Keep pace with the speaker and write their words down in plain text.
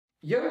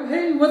Yo,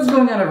 hey, what's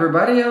going on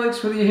everybody?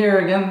 Alex with you here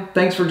again.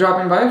 Thanks for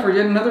dropping by for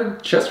yet another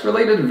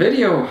chess-related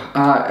video.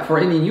 For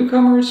any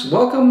newcomers,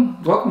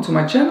 welcome to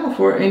my channel.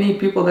 For any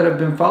people that have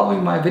been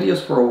following my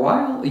videos for a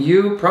while,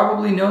 you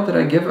probably know that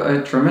I give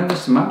a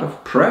tremendous amount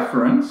of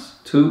preference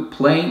to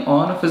playing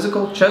on a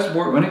physical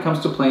chessboard when it comes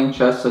to playing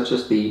chess, such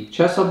as the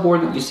chess-up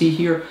board that you see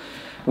here.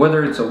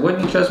 Whether it's a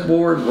wooden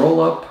chessboard,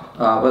 roll-up,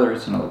 whether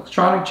it's an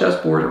electronic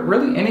chessboard, or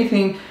really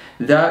anything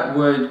that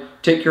would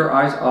take your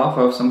eyes off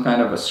of some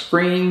kind of a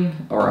screen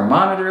or a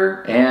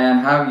monitor and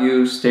have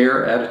you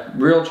stare at a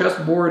real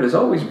chessboard is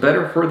always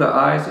better for the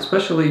eyes,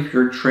 especially if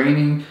you're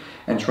training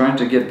and trying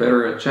to get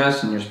better at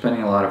chess and you're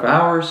spending a lot of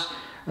hours.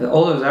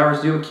 All those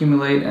hours do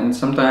accumulate, and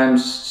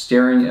sometimes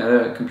staring at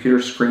a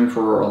computer screen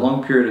for a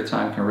long period of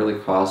time can really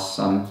cause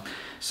some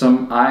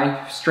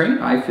eye strain,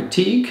 eye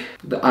fatigue.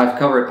 I've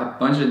covered a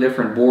bunch of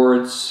different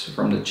boards,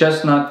 from the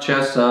Chestnut,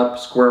 Chess Up,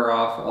 Square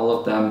Off, all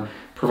of them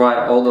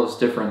provide all those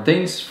different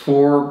things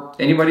for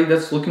anybody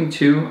that's looking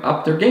to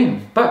up their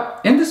game.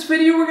 But in this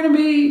video, we're going to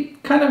be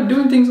kind of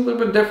doing things a little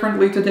bit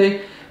differently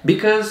today,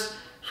 because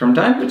from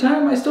time to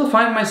time, I still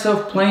find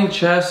myself playing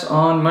chess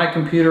on my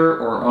computer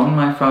or on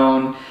my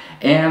phone.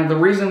 And the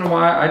reason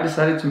why I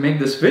decided to make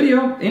this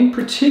video in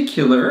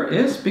particular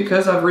is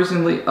because I've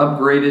recently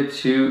upgraded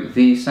to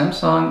the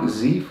Samsung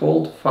Z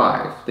Fold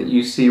 5 that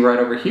you see right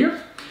over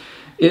here.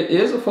 It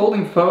is a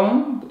folding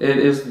phone. It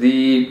is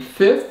the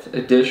 5th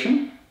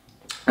edition.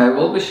 I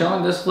will be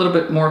showing this a little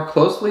bit more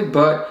closely,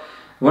 but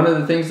one of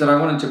the things that I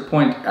wanted to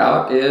point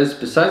out is,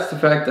 besides the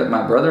fact that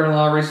my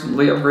brother-in-law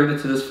recently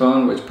upgraded to this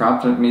phone, which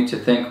prompted me to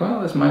think, well,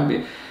 this might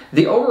be...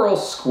 The overall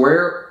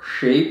square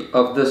shape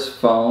of this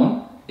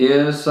phone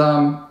is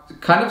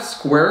kind of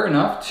square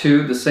enough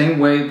to the same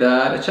way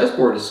that a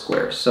chessboard is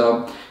square.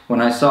 So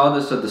when I saw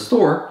this at the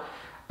store,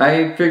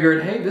 I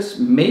figured, hey, this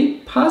may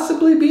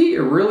possibly be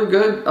a really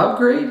good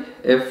upgrade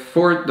if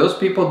for those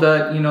people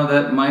that, you know,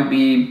 that might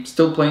be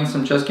still playing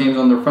some chess games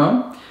on their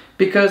phone.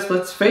 Because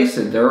let's face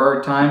it, there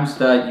are times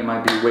that you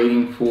might be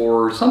waiting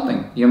for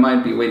something. You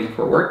might be waiting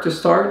for work to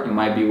start. You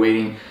might be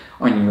waiting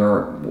on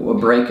your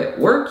break at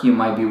work. You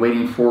might be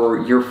waiting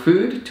for your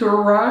food to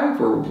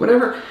arrive, or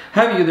whatever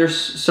have you. There's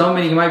so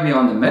many. You might be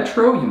on the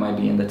metro. You might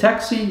be in the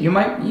taxi. You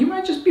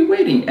might just be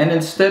waiting. And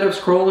instead of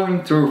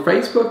scrolling through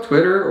Facebook,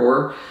 Twitter,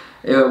 or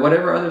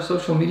whatever other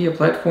social media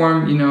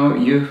platform, you know,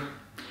 you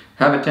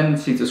have a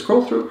tendency to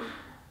scroll through,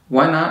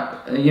 why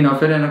not, you know,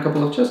 fit in a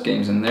couple of chess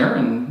games in there?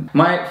 And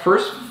my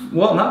first,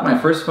 well, not my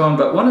first phone,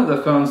 but one of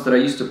the phones that I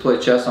used to play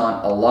chess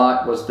on a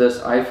lot was this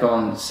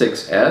iPhone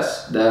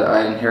 6s that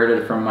I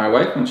inherited from my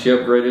wife when she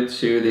upgraded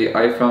to the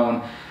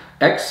iPhone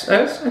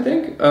XS, I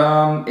think.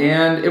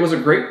 And it was a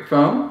great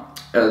phone,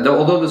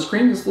 although the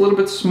screen is a little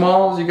bit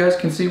small, as you guys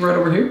can see right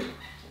over here.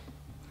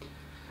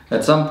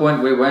 At some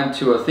point we went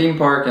to a theme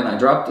park and I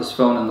dropped this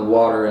phone in the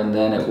water, and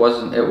then it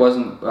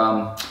wasn't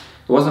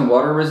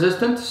water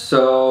resistant,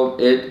 so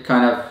it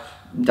kind of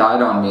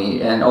died on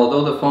me. And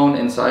although the phone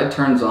inside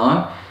turns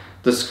on,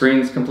 the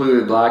screen's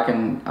completely black,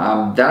 and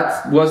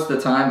that was the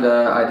time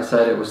that I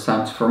decided it was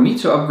time for me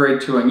to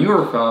upgrade to a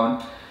newer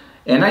phone,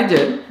 and I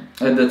did.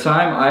 At the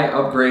time I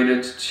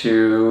upgraded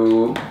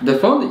to the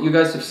phone that you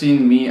guys have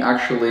seen me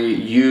actually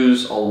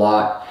use a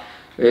lot,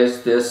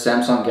 is this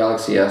Samsung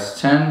Galaxy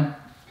S10.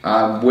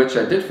 Which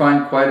I did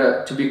find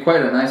to be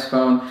quite a nice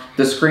phone.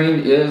 The screen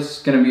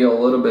is going to be a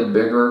little bit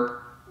bigger,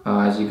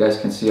 as you guys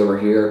can see over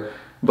here,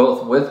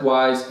 both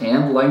width-wise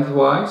and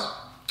length-wise.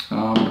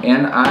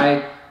 And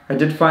I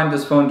did find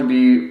this phone to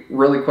be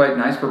really quite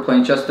nice for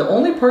playing chess. The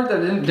only part that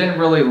I didn't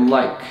really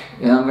like,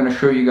 and I'm going to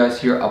show you guys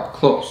here up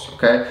close,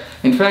 okay?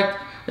 In fact,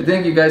 I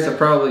think you guys are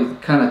probably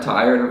kind of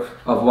tired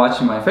of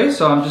watching my face,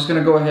 so I'm just going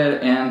to go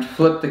ahead and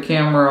flip the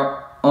camera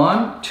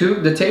on to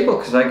the table,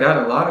 because I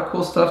got a lot of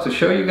cool stuff to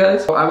show you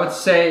guys. So I would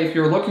say if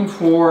you're looking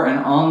for an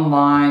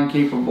online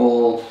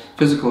capable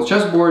physical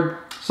chessboard,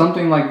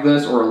 something like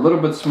this or a little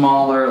bit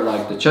smaller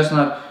like the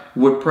Chestnut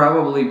would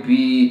probably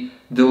be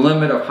the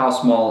limit of how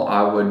small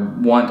I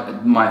would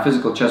want my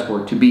physical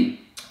chessboard to be.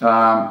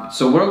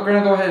 So we're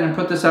going to go ahead and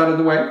put this out of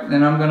the way,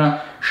 and I'm going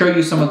to show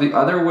you some of the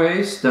other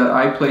ways that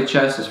I play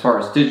chess as far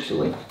as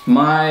digitally.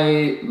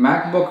 My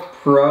MacBook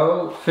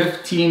Pro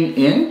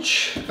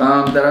 15-inch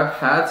that I've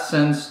had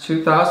since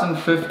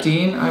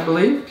 2015, I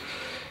believe,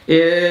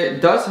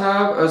 it does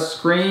have a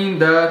screen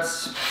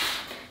that's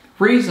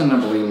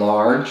reasonably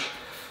large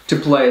to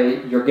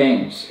play your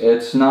games.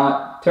 It's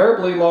not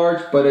terribly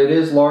large, but it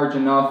is large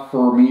enough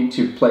for me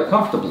to play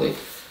comfortably.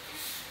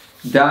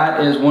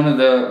 That is one of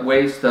the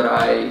ways that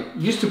I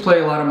used to play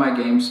a lot of my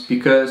games,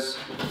 because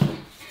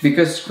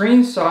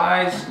screen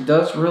size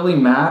does really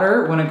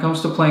matter when it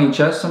comes to playing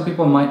chess. Some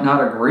people might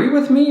not agree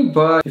with me,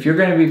 but if you're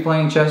going to be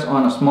playing chess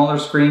on a smaller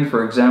screen,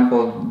 for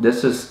example,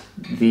 this is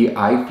the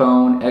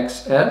iPhone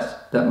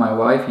XS that my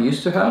wife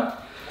used to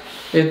have.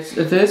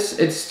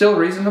 It's still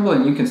reasonable,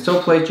 and you can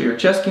still play your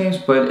chess games,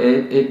 but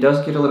it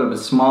does get a little bit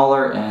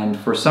smaller, and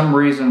for some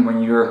reason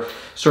when you're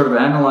sort of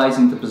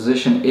analyzing the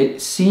position,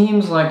 it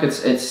seems like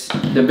it's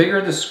the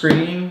bigger the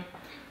screen,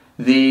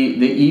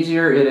 the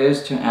easier it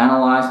is to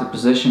analyze the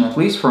position, at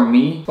least for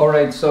me.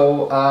 Alright,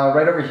 so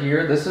right over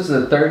here, this is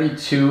a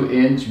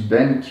 32-inch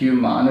BenQ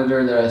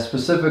monitor that I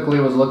specifically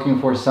was looking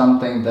for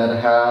something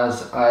that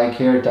has eye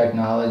care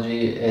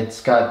technology.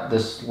 It's got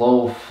this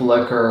low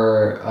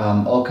flicker,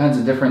 all kinds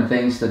of different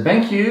things that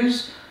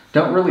BenQs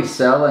don't really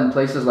sell in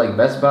places like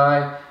Best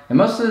Buy. And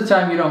most of the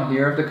time you don't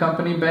hear of the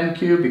company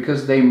BenQ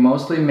because they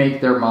mostly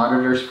make their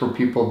monitors for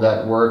people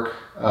that work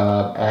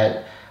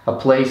at a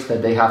place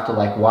that they have to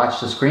like watch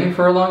the screen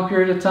for a long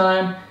period of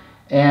time.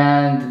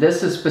 And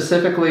this is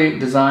specifically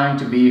designed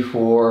to be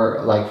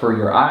for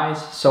your eyes.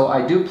 So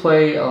I do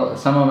play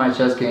some of my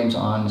chess games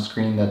on a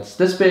screen that's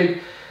this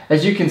big.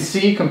 As you can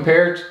see,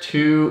 compared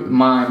to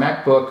my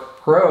MacBook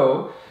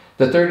Pro,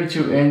 the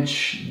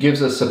 32-inch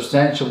gives a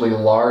substantially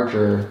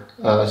larger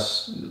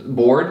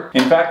board.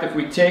 In fact, if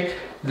we take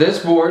this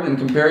board and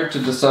compare it to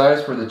the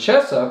size for the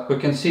ChessUp, we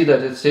can see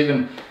that it's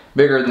even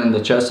bigger than the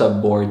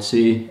ChessUp board.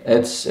 See,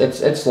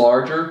 it's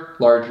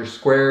larger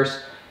squares,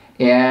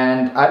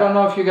 and I don't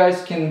know if you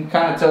guys can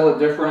kind of tell the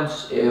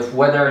difference, if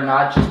whether or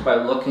not just by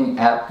looking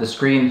at the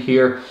screen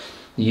here,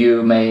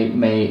 you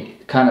may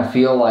kind of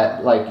feel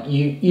like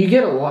you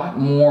get a lot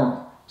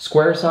more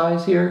square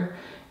size here,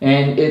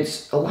 and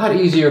it's a lot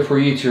easier for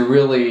you to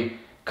really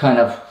kind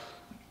of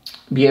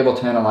be able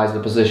to analyze the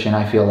position,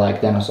 I feel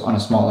like, than on a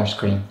smaller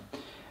screen.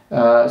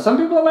 Some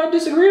people might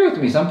disagree with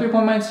me. Some people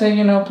might say,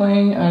 you know,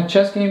 playing a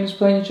chess game is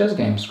playing a chess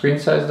game. Screen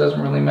size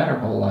doesn't really matter a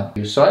whole lot.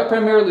 So I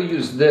primarily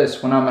use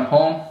this when I'm at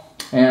home,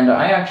 and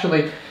I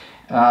actually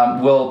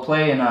will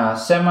play in a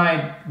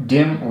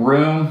semi-dim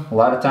room. A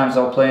lot of times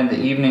I'll play in the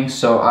evening,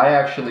 so I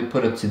actually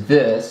put it to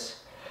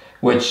this,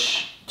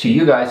 which to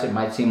you guys it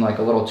might seem like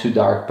a little too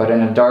dark, but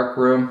in a dark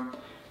room,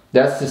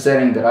 that's the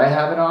setting that I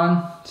have it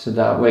on, so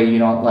that way you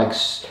don't like...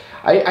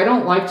 I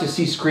don't like to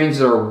see screens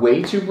that are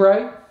way too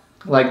bright.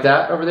 Like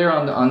that over there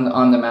on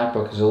the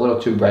MacBook is a little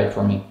too bright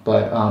for me.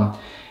 But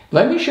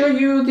let me show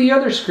you the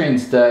other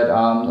screens, that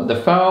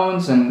the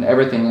phones and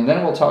everything, and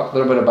then we'll talk a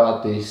little bit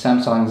about the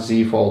Samsung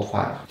Z Fold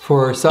 5.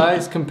 For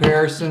size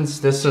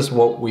comparisons, this is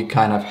what we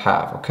kind of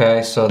have,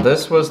 okay? So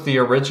this was the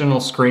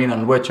original screen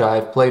on which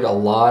I've played a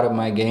lot of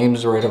my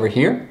games right over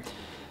here.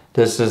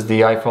 This is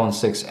the iPhone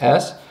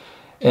 6s.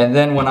 And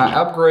then when I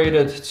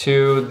upgraded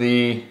to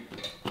the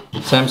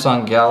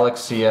Samsung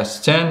Galaxy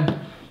S10,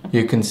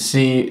 you can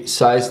see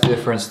size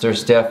difference.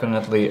 There's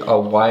definitely a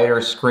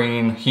wider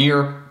screen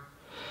here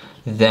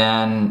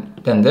than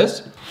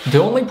this.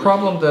 The only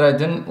problem that I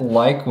didn't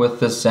like with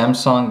the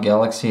Samsung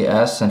Galaxy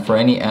S, and for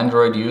any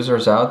Android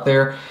users out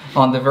there,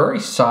 on the very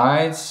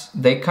sides,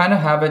 they kind of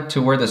have it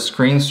to where the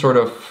screen sort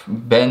of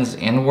bends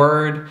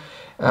inward.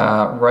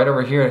 Right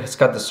over here, it's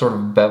got this sort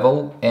of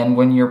bevel, and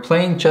when you're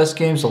playing chess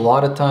games, a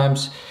lot of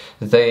times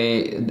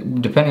they,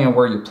 depending on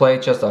where you play,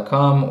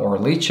 chess.com or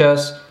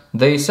Lichess,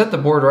 they set the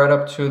board right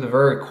up to the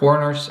very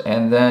corners,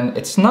 and then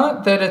it's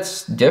not that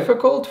it's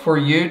difficult for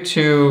you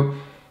to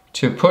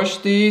push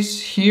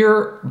these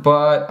here,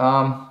 but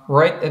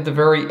right at the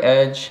very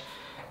edge,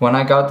 when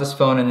I got this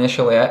phone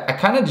initially, I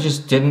kind of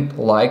just didn't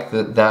like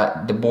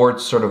that the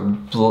board sort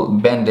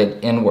of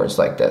bended inwards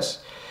like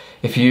this.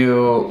 If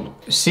you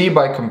see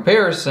by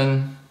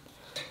comparison,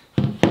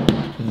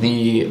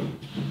 the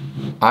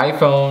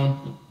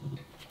iPhone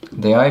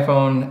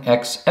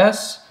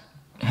XS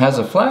has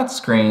a flat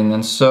screen,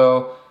 and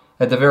so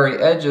at the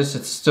very edges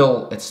it's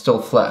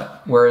still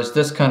flat, whereas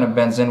this kind of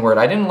bends inward.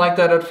 I didn't like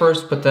that at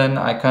first, but then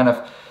I kind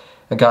of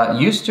got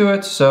used to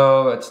it,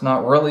 so it's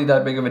not really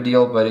that big of a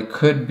deal, but it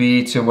could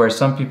be to where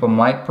some people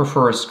might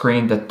prefer a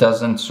screen that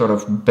doesn't sort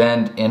of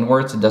bend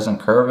inwards, it doesn't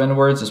curve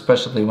inwards,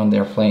 especially when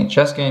they're playing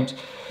chess games.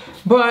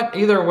 But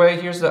either way,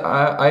 here's the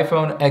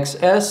iPhone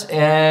XS,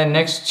 and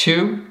next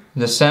to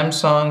the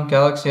Samsung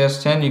Galaxy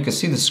S10, you can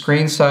see the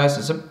screen size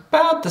is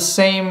about the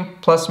same,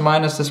 plus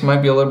minus. This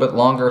might be a little bit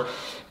longer,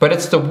 but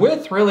it's the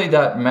width really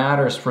that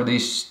matters for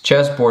these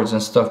chessboards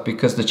and stuff,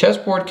 because the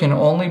chessboard can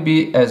only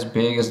be as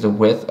big as the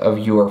width of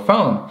your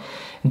phone.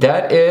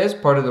 That is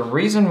part of the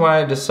reason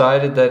why I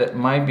decided that it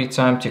might be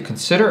time to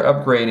consider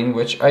upgrading,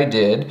 which I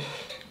did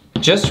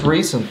just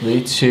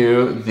recently,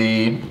 to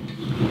the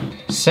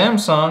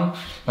Samsung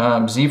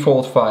Z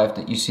Fold 5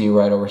 that you see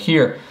right over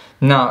here.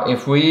 Now, you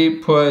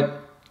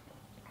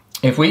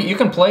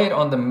can play it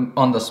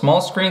on the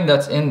small screen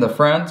that's in the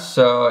front.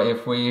 So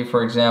if we,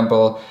 for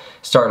example,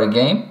 start a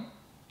game,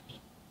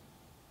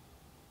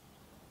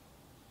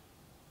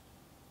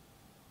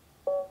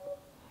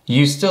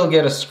 you still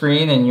get a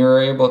screen and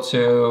you're able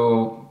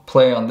to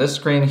play on this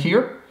screen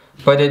here,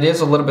 but it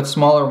is a little bit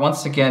smaller.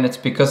 Once again, it's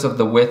because of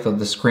the width of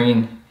the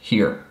screen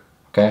here,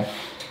 okay?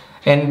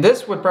 And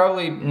this would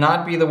probably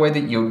not be the way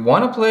that you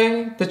want to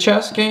play the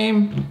chess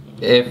game.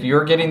 If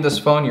you're getting this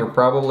phone, you're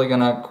probably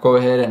gonna go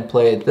ahead and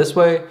play it this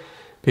way,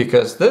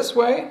 because this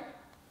way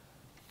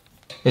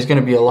is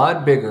gonna be a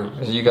lot bigger,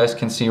 as you guys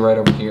can see right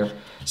over here.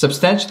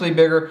 Substantially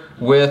bigger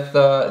with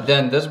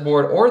than this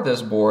board or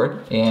this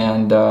board.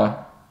 And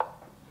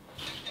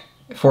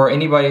for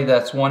anybody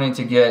that's wanting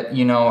to get,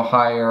 you know,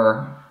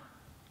 higher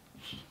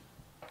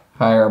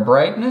higher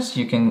brightness.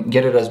 You can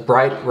get it as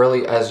bright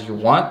really as you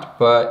want,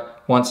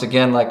 but once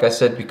again, like I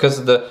said, because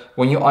of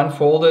when you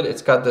unfold it,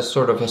 it's got this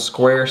sort of a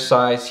square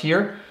size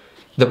here.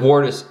 The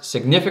board is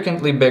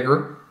significantly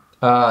bigger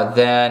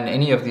than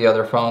any of the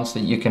other phones that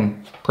you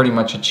can pretty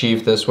much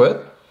achieve this with.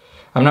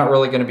 I'm not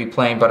really going to be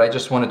playing, but I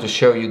just wanted to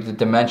show you the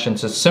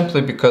dimensions. It's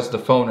simply because the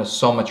phone is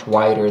so much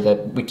wider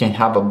that we can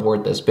have a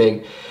board this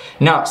big.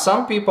 Now,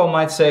 some people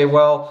might say,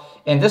 well,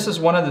 and this is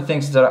one of the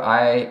things that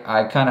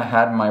I kind of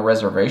had my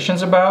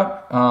reservations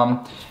about,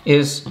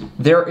 is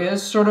there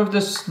is sort of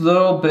this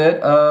little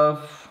bit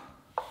of,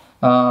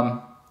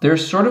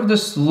 there's sort of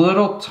this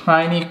little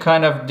tiny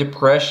kind of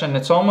depression.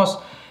 It's almost,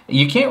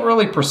 you can't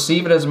really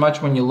perceive it as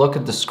much when you look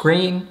at the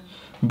screen,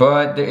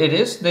 but it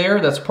is there.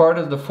 That's part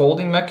of the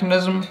folding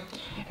mechanism.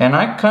 And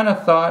I kind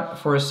of thought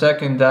for a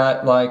second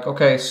that, like,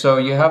 okay, so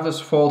you have this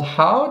fold,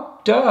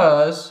 how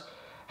does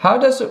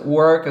it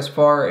work as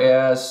far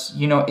as,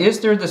 you know,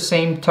 is there the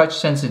same touch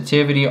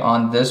sensitivity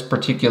on this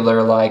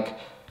particular, like,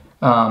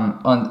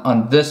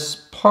 on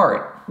this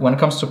part when it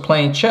comes to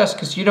playing chess?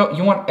 Because you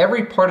want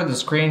every part of the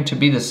screen to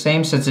be the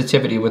same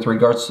sensitivity with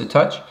regards to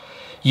touch.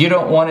 You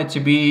don't want it to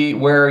be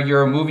where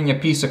you're moving a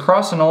piece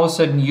across and all of a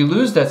sudden you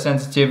lose that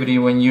sensitivity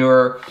when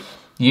you're,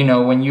 you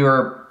know, when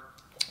you're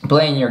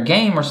playing your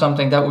game or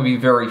something. That would be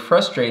very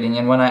frustrating.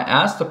 And when I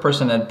asked the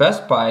person at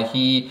Best Buy,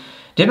 he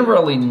didn't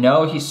really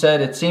know. He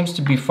said it seems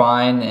to be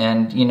fine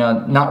and, you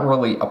know, not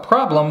really a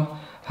problem.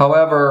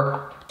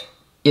 However,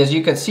 as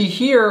you can see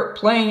here,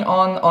 playing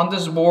on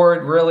this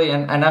board really,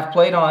 and I've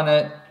played on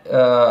it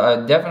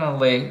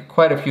definitely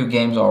quite a few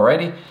games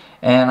already,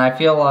 and I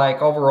feel like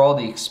overall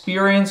the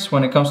experience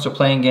when it comes to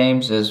playing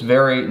games is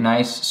very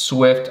nice,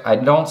 swift. I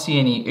don't see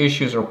any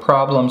issues or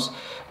problems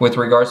with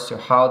regards to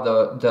how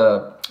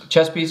the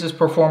chess pieces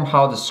perform,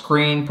 how the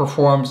screen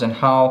performs, and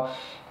how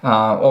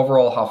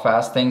overall how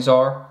fast things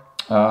are.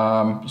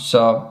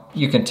 So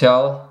you can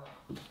tell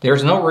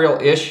there's no real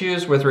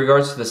issues with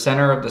regards to the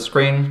center of the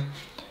screen.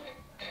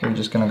 We're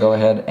just gonna go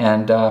ahead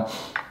and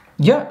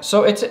yeah,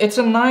 so it's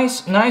a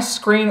nice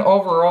screen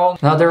overall.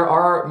 Now there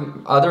are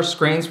other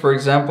screens. For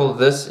example,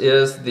 this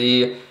is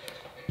the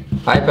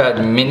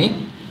iPad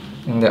mini,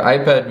 and the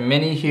iPad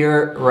mini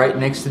here right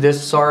next to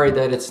this. Sorry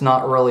that it's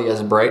not really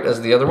as bright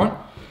as the other one,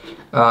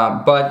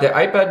 but the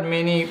iPad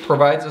mini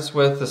provides us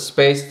with a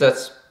space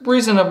that's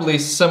reasonably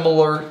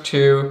similar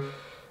to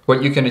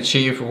what you can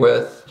achieve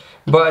with.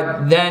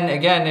 But then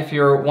again, if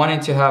you're wanting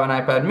to have an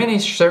iPad mini,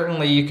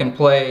 certainly you can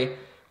play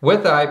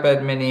with the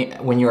iPad mini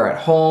when you're at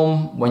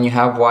home, when you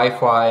have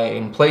Wi-Fi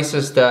in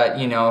places that,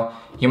 you know,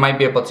 you might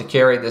be able to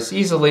carry this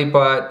easily.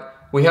 But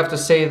we have to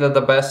say that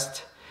the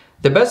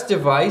best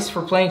device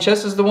for playing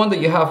chess is the one that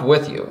you have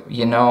with you.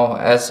 You know,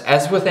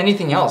 as with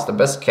anything else, the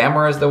best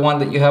camera is the one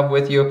that you have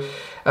with you.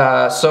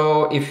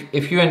 So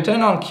if you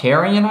intend on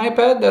carrying an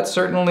iPad, that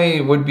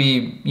certainly would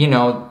be, you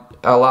know,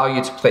 allow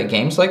you to play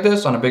games like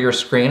this on a bigger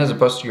screen as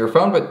opposed to your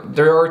phone. But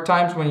there are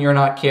times when you're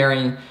not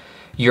carrying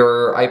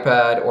your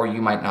iPad, or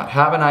you might not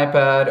have an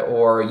iPad,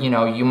 or, you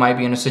know, you might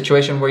be in a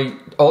situation where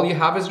all you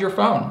have is your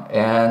phone,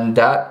 and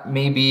that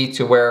may be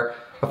to where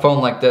a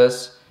phone like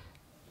this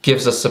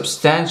gives a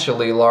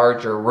substantially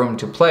larger room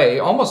to play,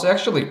 almost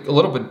actually a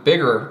little bit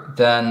bigger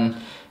than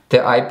the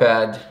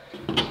iPad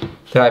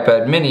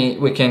mini.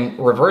 We can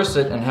reverse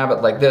it and have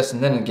it like this,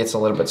 and then it gets a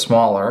little bit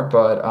smaller.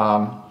 But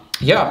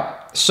yeah,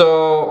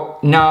 so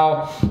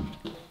now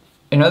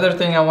another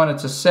thing I wanted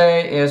to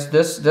say is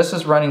this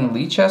is running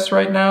Lichess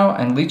right now,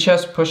 and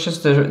Lichess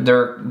pushes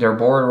their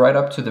board right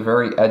up to the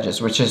very edges,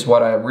 which is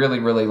what I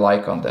really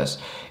like on this.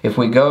 If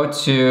we go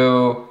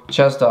to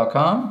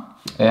chess.com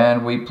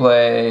and we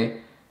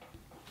play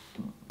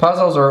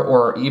puzzles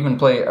or even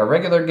play a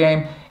regular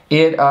game,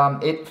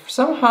 it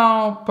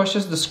somehow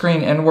pushes the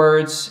screen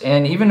inwards,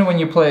 and even when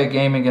you play a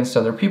game against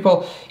other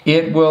people,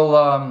 it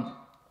will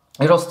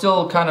it'll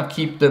still kind of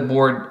keep the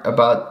board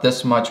about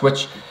this much,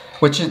 which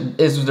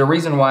is the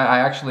reason why I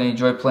actually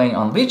enjoy playing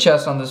on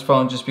Lichess on this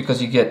phone, just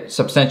because you get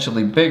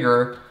substantially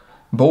bigger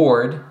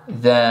board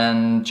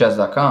than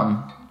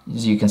chess.com,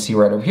 as you can see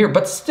right over here.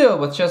 But still,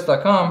 with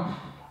chess.com,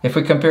 if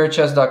we compare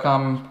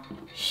chess.com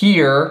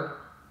here,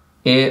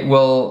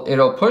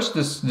 it'll push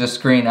the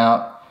screen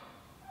out.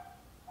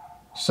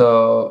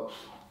 So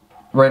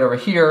right over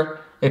here,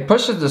 it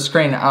pushes the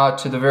screen out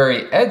to the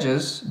very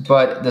edges,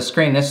 but the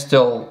screen is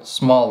still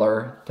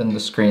smaller than the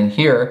screen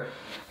here.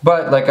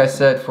 But like I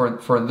said,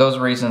 for those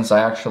reasons,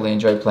 I actually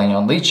enjoy playing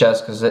on Lichess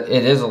because it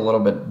is a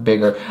little bit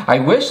bigger. I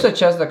wish that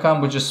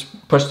chess.com would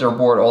just push their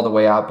board all the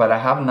way out, but I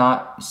have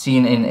not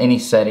seen in any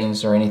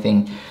settings or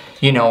anything,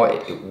 you know,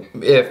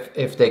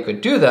 if they could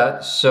do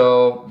that.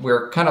 So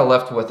we're kind of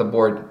left with a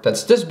board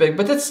that's this big,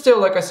 but it's still,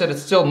 like I said,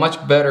 it's still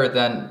much better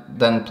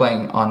than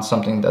playing on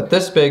something that's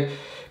this big,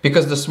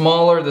 because the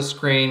smaller the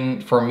screen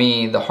for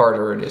me, the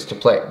harder it is to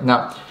play.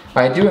 Now,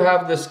 I do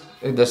have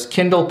this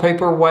Kindle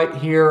Paperwhite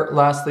here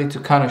lastly to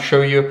kind of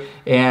show you.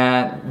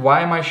 And why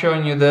am I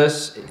showing you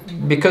this?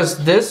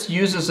 Because this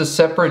uses a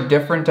separate,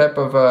 different type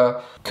of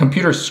a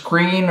computer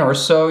screen, or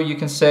so you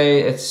can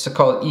say. It's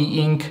called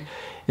e-ink.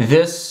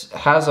 this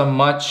has a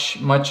much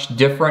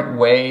different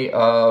way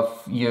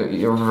of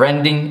you're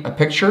rendering a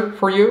picture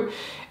for you,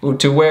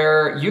 to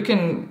where you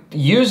can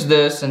use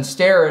this and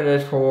stare at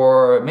it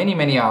for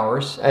many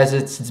hours, as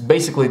it's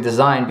basically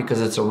designed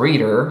because it's a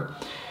reader.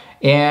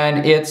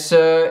 And it's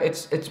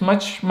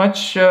much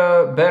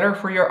better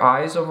for your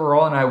eyes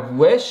overall, and I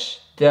wish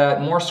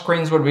that more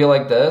screens would be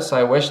like this.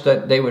 I wish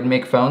that they would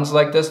make phones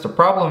like this. The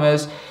problem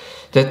is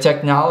the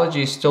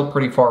technology is still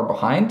pretty far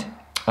behind,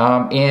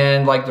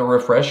 and like the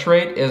refresh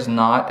rate is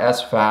not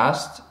as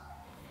fast.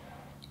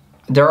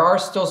 There are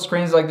still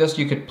screens like this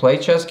you could play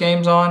chess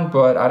games on,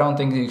 but I don't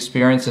think the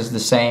experience is the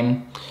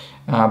same.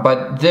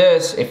 But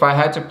this, if I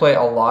had to play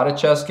a lot of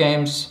chess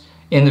games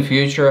in the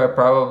future, I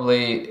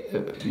probably,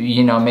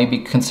 you know, maybe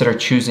consider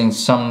choosing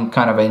some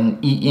kind of an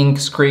e-ink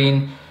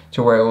screen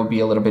to where it will be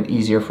a little bit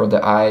easier for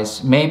the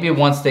eyes. Maybe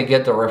once they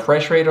get the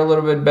refresh rate a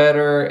little bit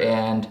better,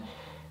 and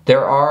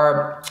there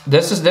are,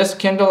 this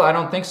Kindle I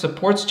don't think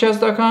supports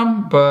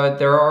chess.com, but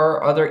there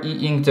are other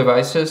e-ink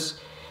devices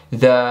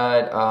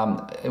that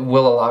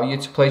will allow you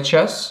to play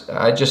chess.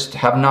 I just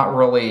have not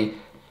really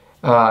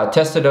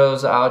tested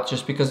those out,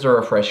 just because the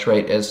refresh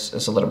rate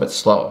is a little bit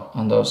slow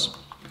on those.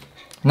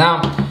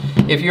 Now,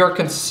 if you're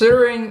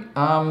considering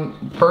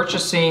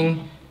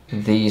purchasing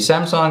the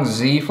Samsung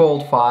Z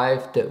Fold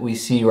 5 that we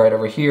see right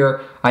over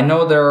here, I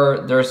know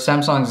there's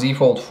Samsung Z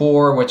Fold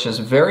 4, which is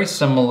very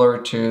similar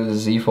to the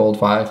Z Fold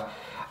 5.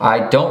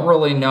 I don't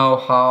really know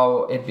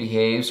how it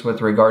behaves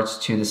with regards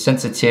to the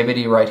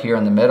sensitivity right here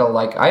in the middle.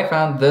 Like, I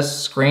found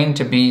this screen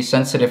to be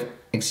sensitive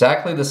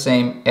exactly the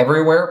same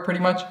everywhere, pretty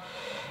much.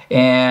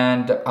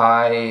 And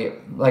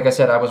like I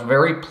said, I was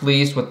very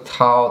pleased with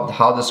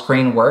how the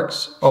screen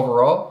works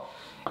overall.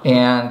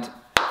 And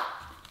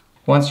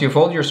once you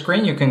fold your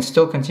screen, you can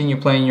still continue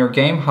playing your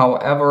game.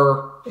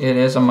 However, it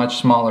is a much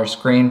smaller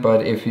screen,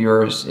 but if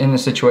you're in a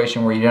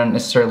situation where you don't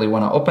necessarily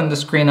want to open the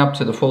screen up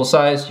to the full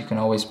size, you can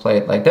always play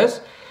it like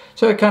this.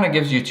 So it kind of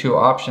gives you two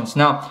options.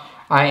 Now,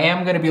 I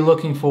am going to be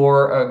looking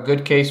for a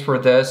good case for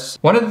this.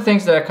 One of the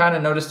things that I kind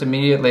of noticed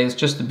immediately is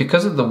just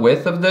because of the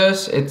width of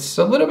this, it's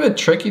a little bit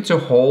tricky to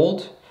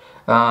hold,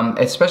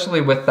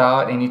 especially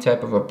without any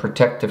type of a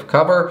protective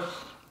cover.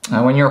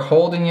 When you're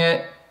holding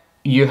it,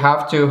 you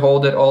have to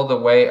hold it all the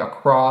way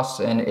across,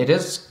 and it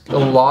is a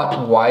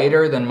lot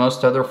wider than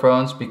most other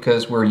phones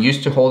because we're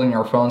used to holding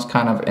our phones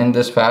kind of in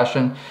this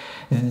fashion.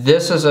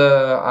 This is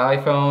a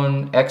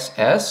iPhone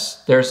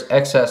XS. There's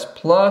XS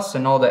Plus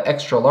and all the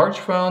extra large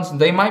phones.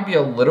 They might be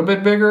a little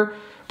bit bigger,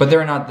 but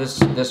they're not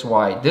this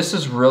wide. This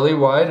is really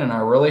wide, and I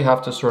really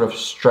have to sort of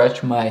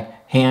stretch my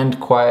hand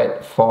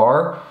quite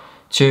far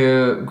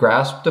to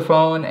grasp the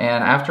phone.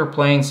 And after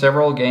playing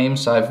several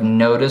games, I've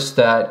noticed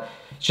that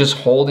just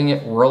holding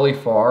it really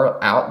far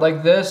out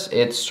like this,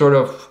 it sort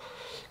of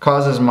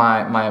causes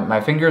my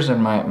fingers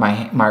and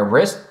my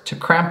wrist to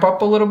cramp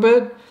up a little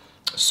bit.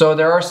 So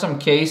there are some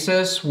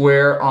cases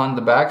where on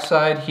the back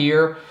side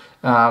here,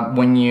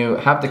 when you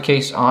have the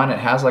case on, it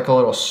has like a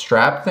little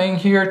strap thing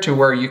here to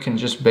where you can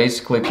just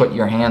basically put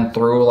your hand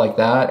through like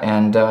that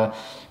and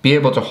be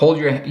able to hold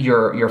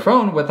your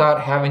phone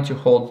without having to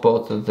hold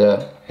both of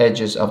the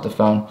edges of the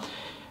phone.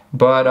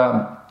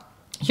 But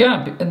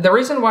yeah, the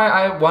reason why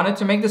I wanted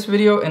to make this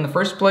video in the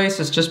first place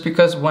is just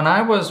because when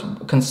I was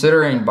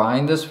considering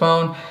buying this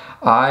phone,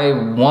 I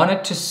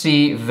wanted to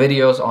see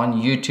videos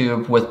on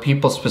YouTube with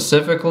people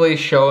specifically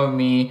showing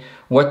me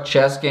what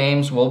chess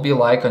games will be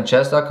like on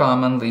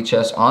chess.com and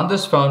Lichess on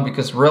this phone,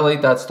 because really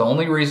that's the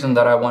only reason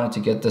that I wanted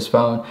to get this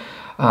phone.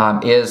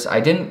 Is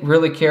I didn't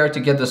really care to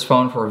get this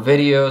phone for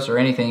videos or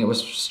anything. It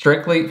was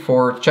strictly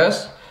for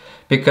chess,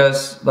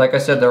 because like I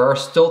said, there are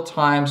still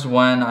times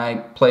when I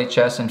play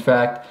chess. In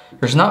fact,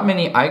 there's not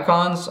many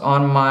icons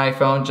on my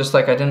phone, just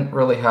like I didn't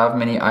really have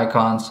many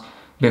icons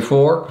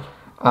before.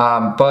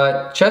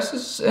 But chess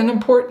is an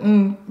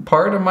important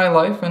part of my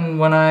life, and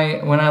when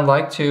I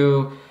like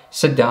to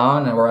sit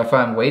down or if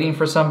I'm waiting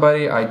for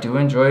somebody, I do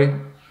enjoy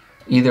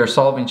either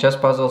solving chess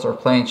puzzles or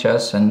playing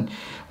chess. And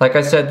like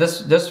I said,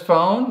 this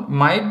phone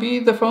might be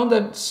the phone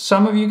that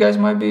some of you guys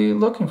might be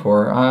looking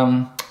for.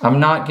 I'm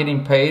not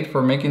getting paid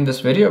for making this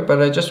video,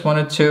 but I just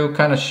wanted to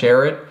kind of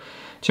share it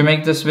to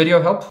make this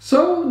video helpful.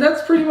 So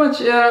that's pretty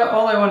much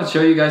all I want to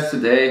show you guys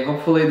today.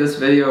 Hopefully this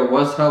video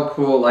was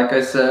helpful. Like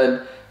I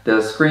said,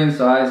 the screen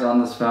size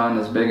on this phone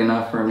is big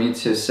enough for me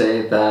to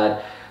say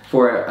that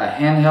for a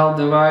handheld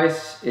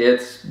device,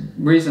 it's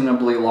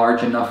reasonably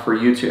large enough for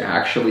you to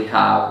actually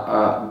have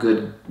a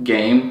good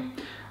game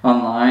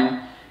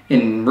online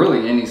in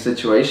really any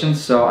situation.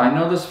 So I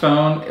know this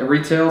phone, it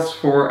retails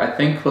for I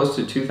think close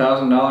to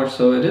 $2,000,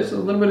 so it is a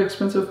little bit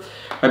expensive.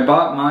 I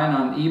bought mine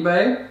on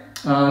eBay,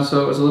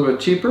 so it was a little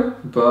bit cheaper.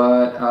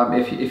 But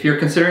if you're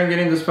considering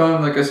getting this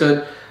phone, like I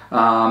said,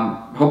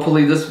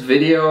 hopefully this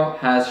video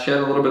has shed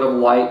a little bit of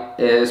light,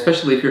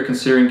 especially if you're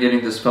considering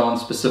getting this phone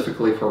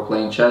specifically for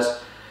playing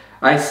chess.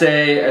 I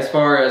say as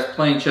far as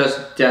playing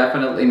chess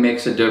definitely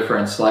makes a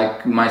difference.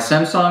 Like my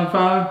Samsung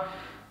phone,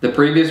 the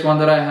previous one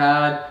that I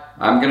had,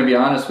 I'm gonna be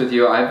honest with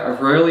you,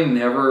 I've really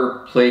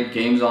never played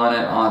games on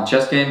it, on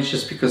chess games,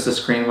 just because the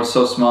screen was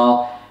so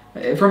small.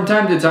 From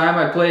time to time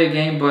I play a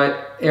game,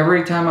 but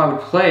every time I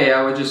would play,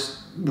 I would just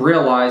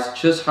realize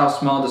just how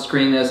small the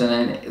screen is,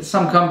 and in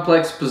some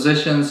complex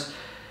positions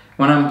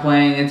when I'm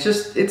playing,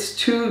 it's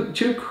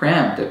too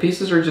cramped. The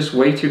pieces are just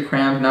way too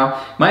cramped.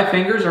 Now, my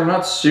fingers are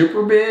not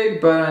super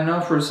big, but I know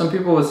for some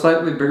people with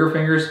slightly bigger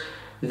fingers,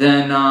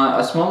 then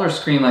a smaller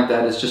screen like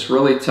that is just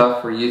really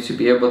tough for you to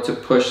be able to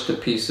push the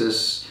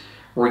pieces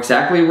or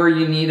exactly where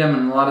you need them,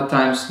 and a lot of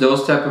times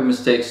those type of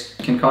mistakes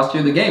can cost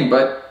you the game.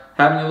 But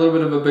having a little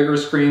bit of a bigger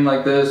screen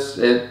like this,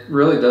 it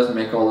really does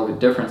make all of a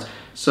difference.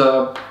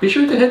 So be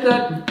sure to hit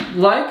that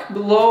like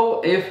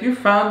below if you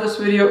found this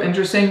video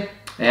interesting.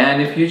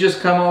 And if you just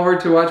come over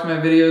to watch my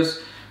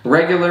videos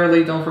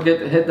regularly, don't forget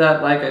to hit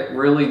that like. It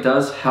really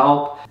does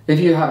help. If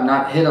you have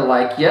not hit a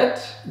like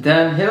yet,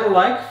 then hit a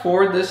like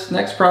for this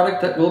next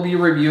product that we'll be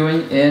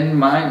reviewing in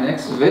my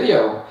next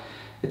video.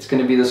 It's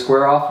going to be the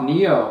Square Off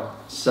Neo.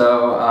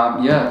 So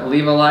yeah,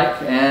 leave a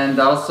like and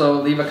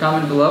also leave a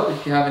comment below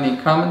if you have any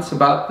comments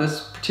about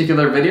this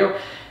particular video.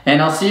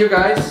 And I'll see you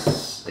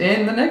guys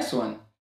in the next one.